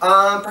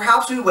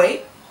 Perhaps we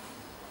wait.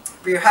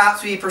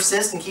 Perhaps we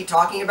persist and keep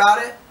talking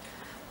about it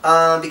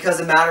because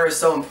the matter is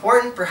so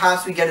important.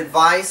 Perhaps we get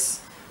advice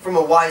from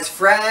a wise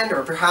friend,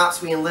 or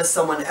perhaps we enlist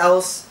someone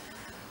else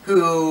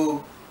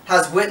who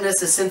has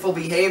witnessed a sinful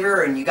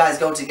behavior and you guys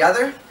go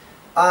together.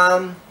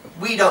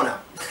 We don't know.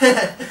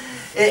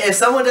 If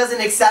someone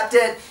doesn't accept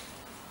it,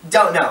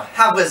 don't know.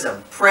 Have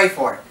wisdom. Pray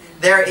for it.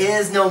 There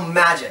is no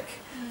magic.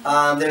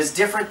 There's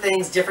different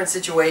things, different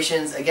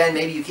situations. Again,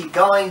 maybe you keep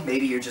going.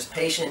 Maybe you're just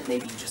patient.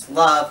 Maybe you just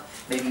love.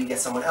 Maybe you get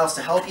someone else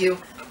to help you.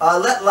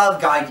 Let love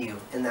guide you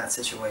in that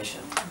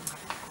situation.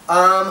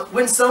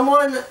 When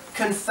someone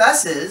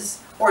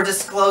confesses or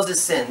discloses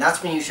sin,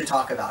 that's when you should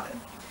talk about it.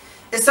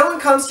 If someone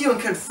comes to you and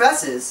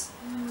confesses,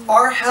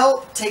 our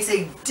help takes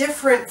a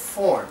different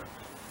form.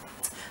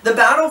 The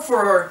battle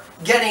for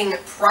getting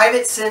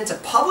private sin to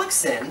public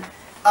sin,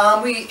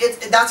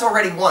 that's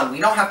already won. We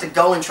don't have to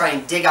go and try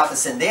and dig out the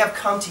sin. They have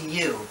come to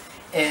you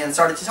and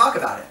started to talk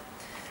about it.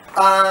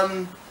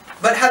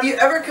 But have you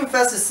ever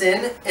confessed a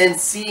sin and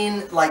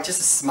seen like just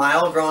a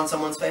smile grow on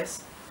someone's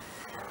face?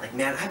 Like,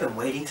 man, I've been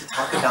waiting to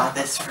talk about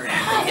this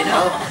forever, you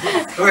know?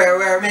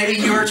 Where maybe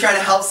you were trying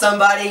to help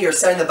somebody, you're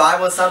studying the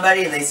Bible with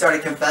somebody, and they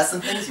started confessing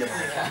things. You're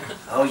like,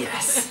 oh,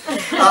 yes.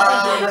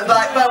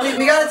 But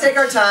we got to take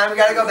our time. We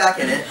got to go back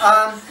in it.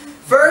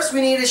 First,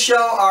 we need to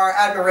show our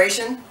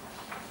admiration.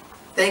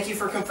 Thank you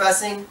for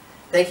confessing.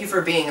 Thank you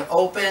for being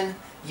open.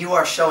 You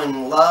are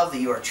showing love,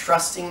 that you are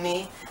trusting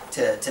me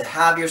to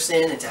have your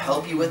sin and to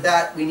help you with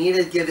that. We need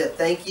to give a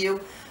thank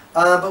you.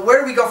 But where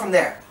do we go from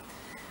there?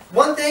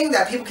 One thing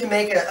that people can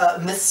make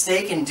a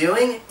mistake in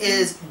doing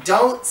is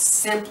don't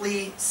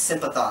simply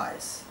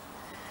sympathize.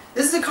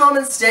 This is a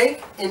common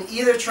mistake in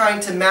either trying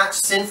to match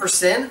sin for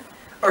sin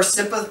or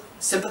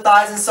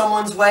sympathize in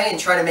someone's way and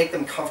try to make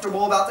them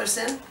comfortable about their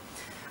sin.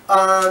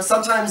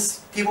 Sometimes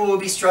people will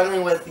be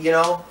struggling with, you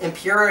know,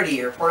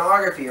 impurity or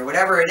pornography or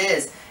whatever it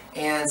is,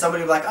 and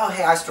somebody will be like, oh,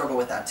 hey, I struggle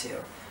with that too.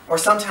 Or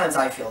sometimes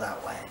I feel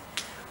that way.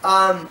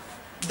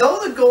 Though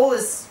the goal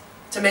is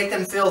to make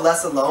them feel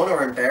less alone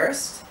or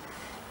embarrassed,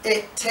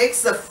 it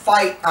takes the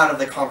fight out of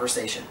the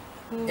conversation,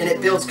 and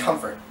it builds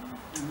comfort.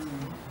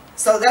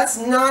 So that's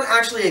not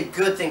actually a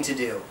good thing to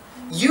do.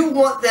 You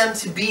want them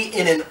to be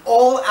in an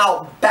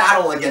all-out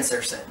battle against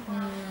their sin.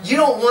 You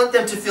don't want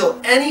them to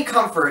feel any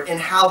comfort in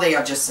how they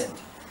have just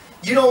sinned.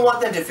 You don't want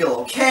them to feel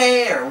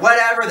okay or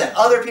whatever, that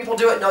other people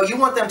do it. No, you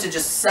want them to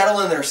just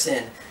settle in their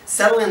sin,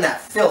 settle in that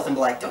filth, and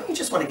be like, don't you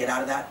just want to get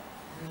out of that?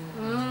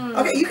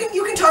 Okay,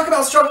 you can talk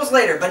about struggles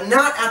later, but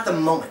not at the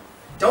moment.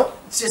 Don't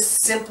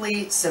just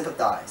simply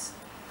sympathize.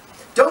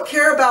 Don't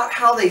care about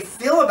how they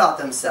feel about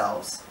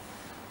themselves.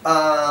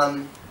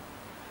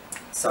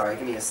 Sorry,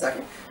 give me a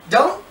second.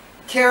 Don't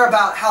care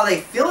about how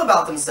they feel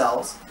about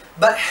themselves,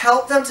 but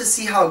help them to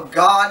see how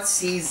God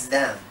sees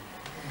them.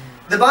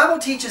 The Bible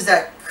teaches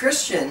that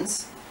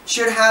Christians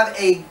should have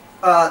a...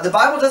 the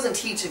Bible doesn't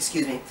teach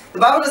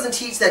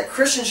that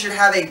Christians should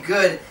have a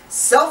good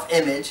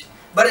self-image,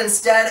 but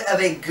instead of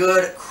a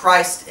good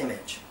Christ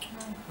image.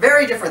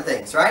 Very different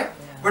things, right?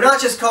 We're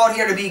not just called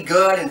here to be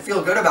good and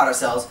feel good about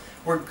ourselves.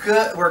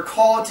 We're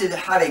called to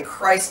have a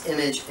Christ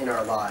image in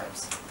our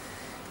lives.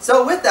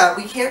 So with that,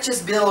 we can't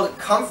just build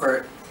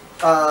comfort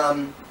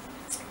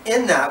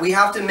in that. We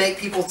have to make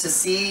people to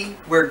see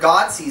where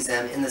God sees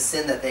them in the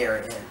sin that they are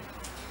in.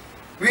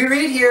 We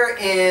read here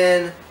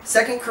in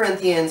 2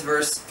 Corinthians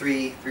verse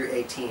 3 through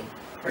 18,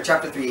 or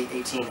chapter 3,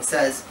 18. It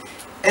says,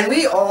 and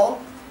we all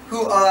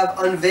who have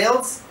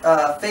unveiled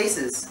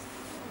faces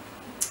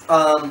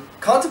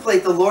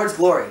contemplate the Lord's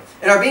glory,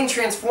 and are being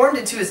transformed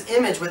into His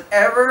image with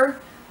ever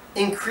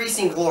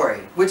increasing glory,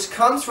 which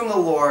comes from the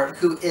Lord,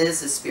 who is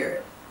the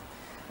Spirit.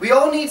 We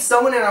all need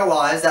someone in our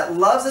lives that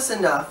loves us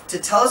enough to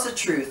tell us the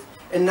truth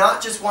and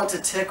not just want to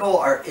tickle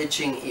our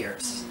itching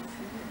ears.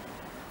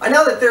 I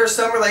know that there are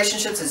some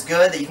relationships that's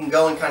good, that you can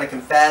go and kind of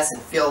confess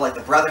and feel like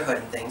the brotherhood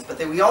and things, but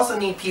that we also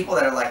need people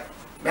that are like,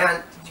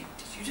 man, did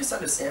you just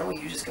understand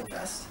what you just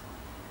confessed?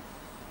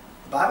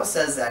 The Bible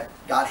says that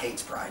God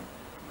hates pride.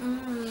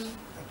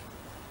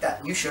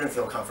 That you shouldn't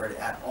feel comforted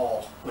at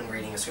all when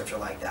reading a scripture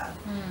like that.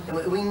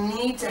 And we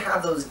need to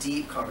have those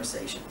deep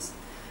conversations.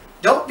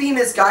 Don't be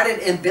misguided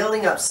in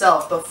building up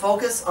self, but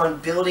focus on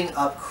building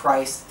up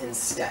Christ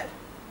instead.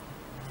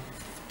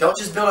 Don't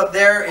just build up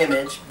their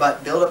image,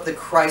 but build up the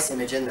Christ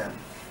image in them.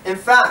 In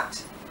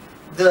fact,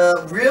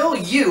 the real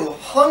you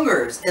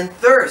hungers and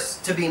thirsts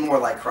to be more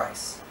like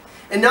Christ.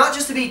 And not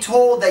just to be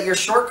told that your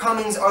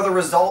shortcomings are the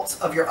results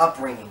of your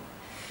upbringing.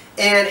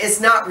 And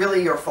it's not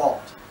really your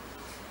fault.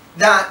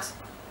 That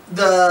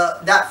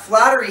that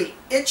flattery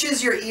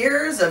itches your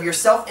ears of your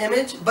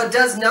self-image, but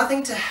does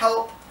nothing to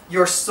help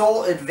your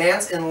soul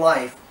advance in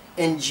life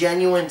in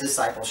genuine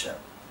discipleship.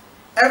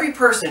 Every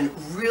person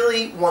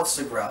really wants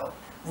to grow,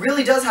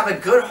 really does have a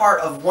good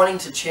heart of wanting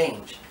to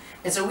change.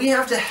 And so we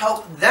have to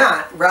help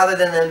that rather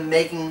than them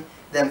making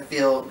them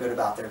feel good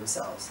about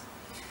themselves.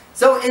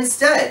 So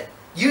instead,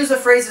 use the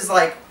phrases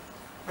like,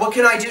 what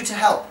can I do to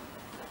help?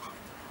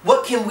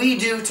 What can we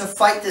do to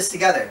fight this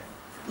together?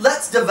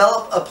 Let's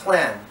develop a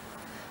plan.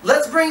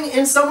 Let's bring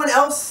in someone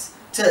else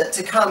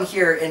to come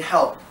here and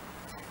help.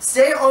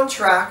 Stay on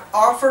track,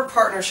 offer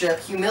partnership,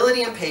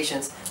 humility, and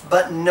patience,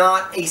 but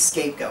not a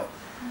scapegoat.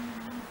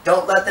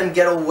 Don't let them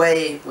get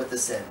away with the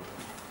sin.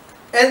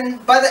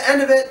 And by the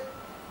end of it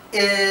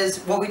is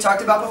what we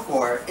talked about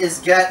before, is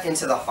get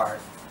into the heart.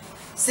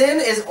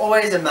 Sin is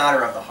always a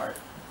matter of the heart.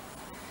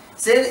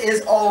 Sin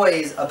is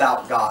always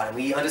about God, and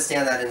we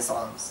understand that in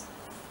Psalms.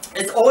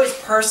 It's always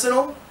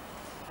personal,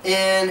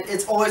 and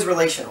it's always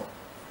relational.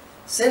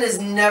 Sin is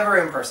never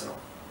impersonal.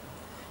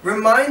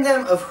 Remind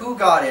them of who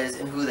God is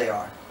and who they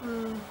are.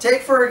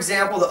 Take, for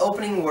example, the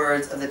opening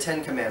words of the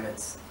Ten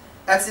Commandments.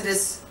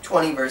 Exodus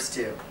 20, verse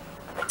 2.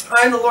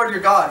 I am the Lord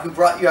your God who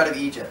brought you out of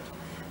Egypt,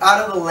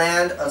 out of the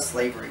land of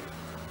slavery.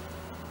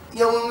 You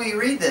know, when we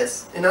read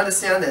this and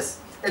understand this,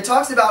 it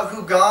talks about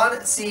who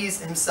God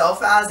sees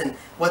himself as and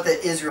what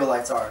the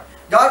Israelites are.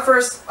 God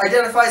first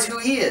identifies who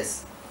he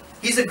is.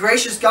 He's a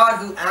gracious God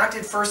who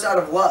acted first out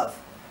of love,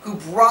 who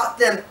brought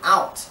them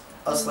out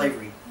of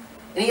slavery.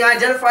 And he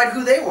identified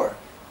who they were.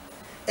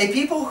 A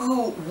people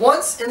who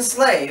once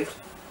enslaved,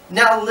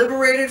 now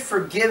liberated,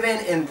 forgiven,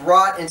 and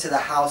brought into the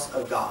house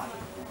of God.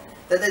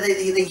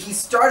 He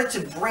started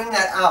to bring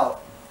that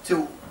out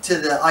to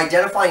the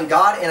identifying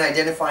God and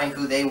identifying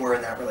who they were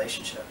in that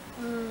relationship.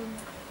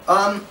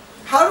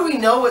 How do we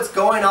know what's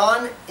going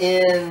on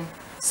in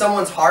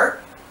someone's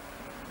heart?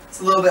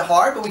 It's a little bit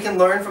hard, but we can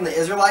learn from the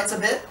Israelites a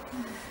bit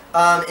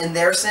in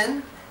their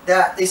sin,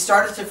 that they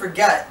started to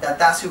forget that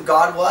that's who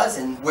God was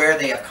and where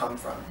they have come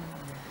from.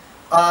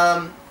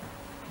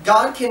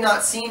 God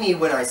cannot see me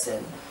when I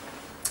sin.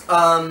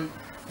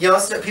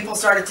 So people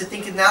started to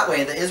think in that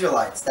way, the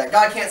Israelites, that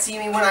God can't see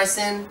me when I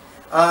sin.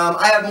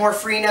 I have more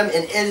freedom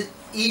in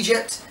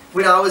Egypt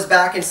when I was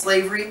back in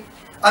slavery.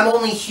 I'm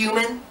only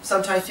human.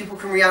 Sometimes people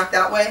can react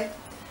that way.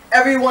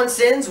 Everyone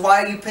sins.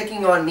 Why are you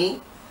picking on me?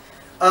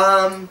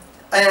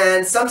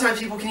 And sometimes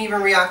people can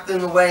even react in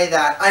the way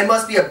that I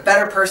must be a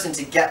better person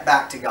to get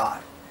back to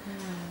God.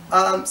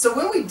 So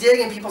when we dig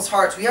in people's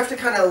hearts, we have to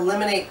kind of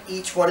eliminate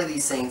each one of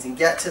these things and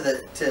get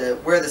to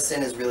where the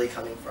sin is really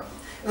coming from.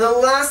 And the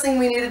last thing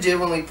we need to do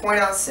when we point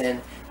out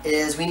sin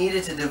is we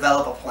needed to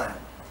develop a plan.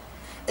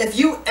 If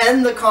you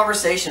end the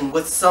conversation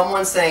with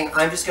someone saying,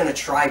 I'm just going to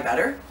try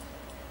better,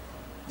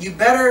 you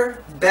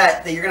better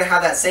bet that you're going to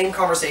have that same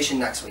conversation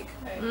next week.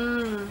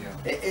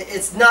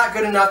 It's not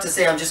good enough to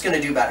say, I'm just going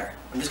to do better.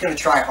 I'm just going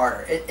to try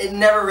harder. It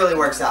never really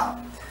works out.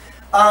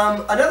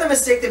 Another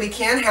mistake that we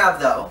can have,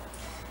 though,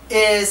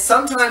 is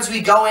sometimes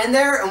we go in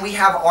there and we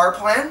have our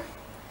plan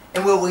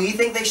and what we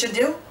think they should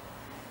do.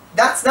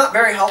 That's not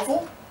very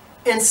helpful.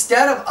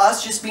 Instead of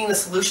us just being the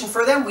solution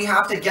for them, we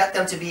have to get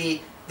them to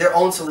be their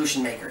own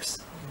solution makers.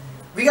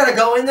 We got to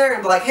go in there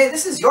and be like, hey,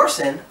 this is your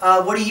sin.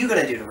 What are you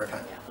going to do to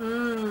repent?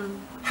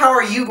 How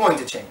are you going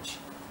to change?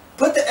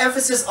 Put the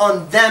emphasis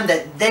on them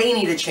that they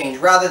need to change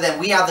rather than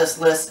we have this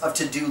list of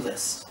to-do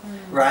lists,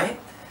 right?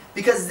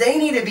 Because they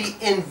need to be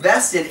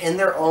invested in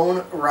their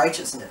own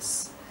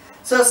righteousness.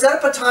 So set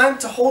up a time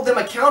to hold them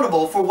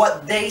accountable for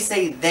what they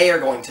say they are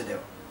going to do.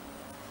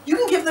 You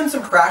can give them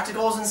some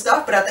practicals and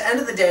stuff, but at the end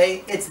of the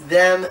day, it's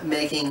them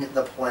making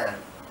the plan.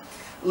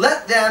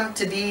 Let them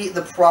to be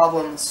the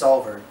problem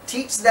solver.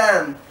 Teach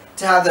them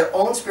to have their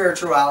own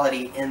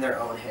spirituality in their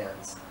own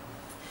hands.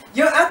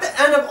 You know, at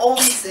the end of all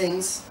these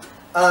things,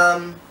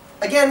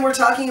 again, we're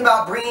talking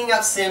about bringing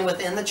up sin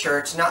within the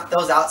church, not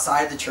those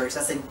outside the church.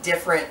 That's a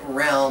different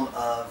realm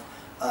of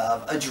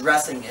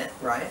addressing it,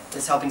 right?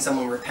 It's helping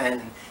someone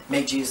repent and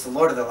make Jesus the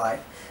Lord of their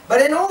life.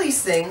 But in all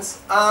these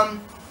things,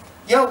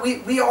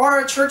 we are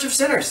a church of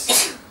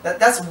sinners.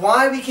 That's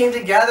why we came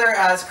together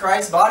as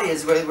Christ's body.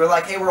 Is we're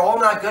like, hey, we're all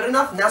not good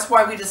enough, and that's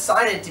why we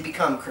decided to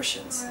become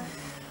Christians.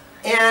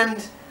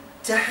 And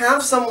to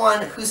have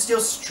someone who's still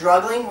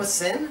struggling with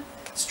sin,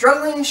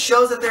 struggling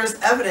shows that there's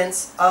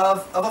evidence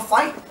of a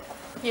fight.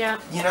 Yeah.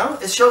 You know,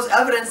 it shows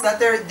evidence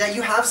that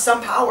you have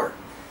some power.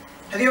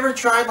 Have you ever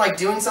tried like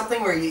doing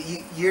something where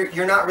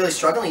you're not really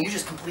struggling, you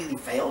just completely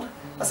failed?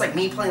 That's like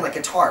me playing like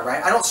guitar,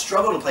 right? I don't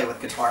struggle to play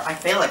with guitar. I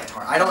fail at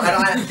guitar.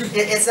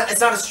 It's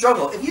not a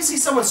struggle. If you see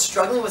someone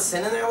struggling with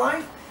sin in their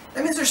life,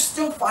 that means they're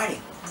still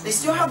fighting. They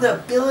still have the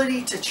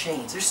ability to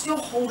change. They're still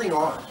holding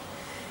on.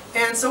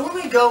 And so when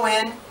we go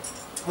in,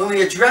 when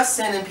we address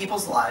sin in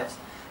people's lives,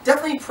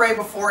 definitely pray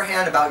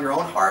beforehand about your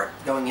own heart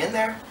going in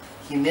there.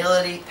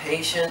 Humility,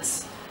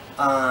 patience,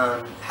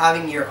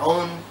 having your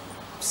own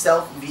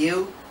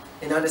self-view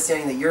and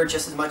understanding that you're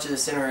just as much as a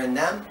sinner in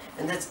them.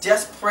 And let's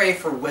just pray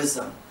for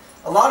wisdom.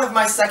 A lot of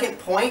my second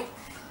point,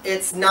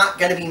 it's not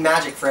going to be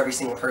magic for every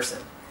single person.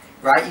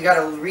 right? You got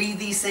to read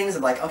these things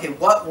and like, okay,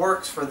 what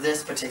works for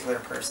this particular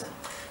person?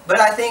 But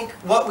I think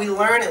what we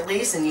learn, at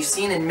least, and you've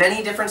seen in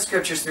many different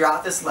scriptures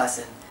throughout this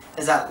lesson,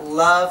 is that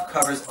love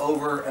covers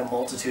over a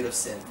multitude of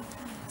sin.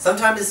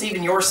 Sometimes it's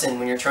even your sin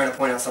when you're trying to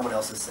point out someone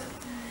else's sin.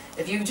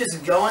 If you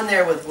just go in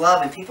there with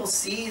love and people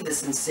see the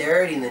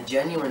sincerity and the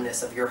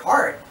genuineness of your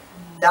heart,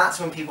 that's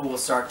when people will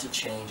start to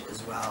change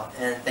as well.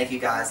 And thank you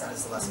guys. That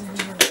is the lesson for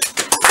today.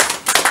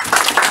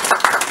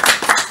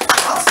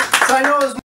 Awesome. So I know it was